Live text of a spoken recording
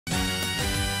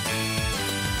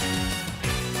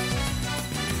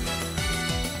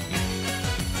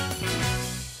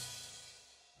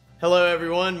Hello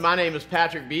everyone, my name is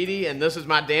Patrick Beytagh and this is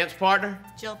my dance partner,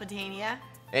 Jill Patania.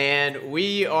 And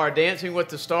we are dancing with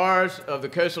the stars of the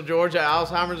Coastal Georgia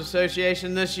Alzheimer's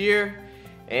Association this year.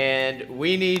 And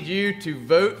we need you to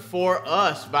vote for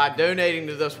us by donating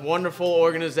to this wonderful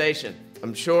organization.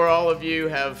 I'm sure all of you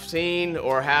have seen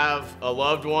or have a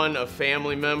loved one, a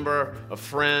family member, a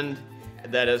friend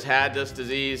that has had this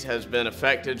disease, has been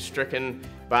affected, stricken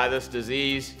by this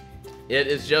disease. It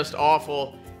is just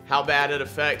awful how bad it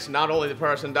affects not only the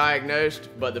person diagnosed,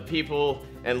 but the people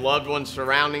and loved ones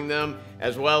surrounding them,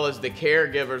 as well as the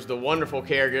caregivers, the wonderful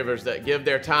caregivers that give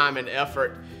their time and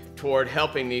effort toward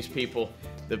helping these people,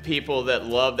 the people that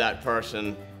love that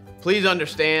person. Please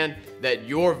understand that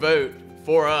your vote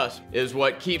for us is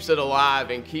what keeps it alive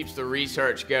and keeps the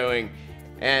research going.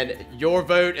 And your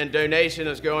vote and donation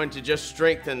is going to just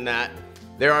strengthen that.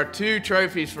 There are 2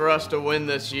 trophies for us to win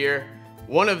this year.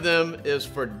 One of them is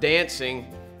for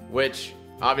dancing, which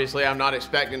obviously I'm not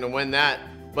expecting to win that,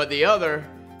 but the other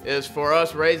is for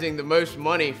us raising the most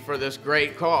money for this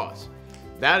great cause.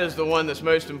 That is the one that's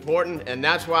most important, and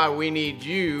that's why we need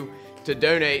you to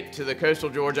donate to the Coastal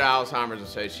Georgia Alzheimer's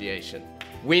Association.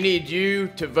 We need you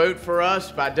to vote for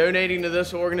us by donating to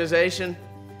this organization.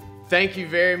 Thank you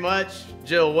very much.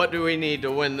 Jill, what do we need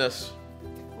to win this?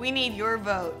 We need your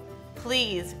vote.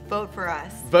 Please vote for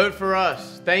us. Vote for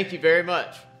us. Thank you very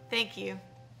much. Thank you.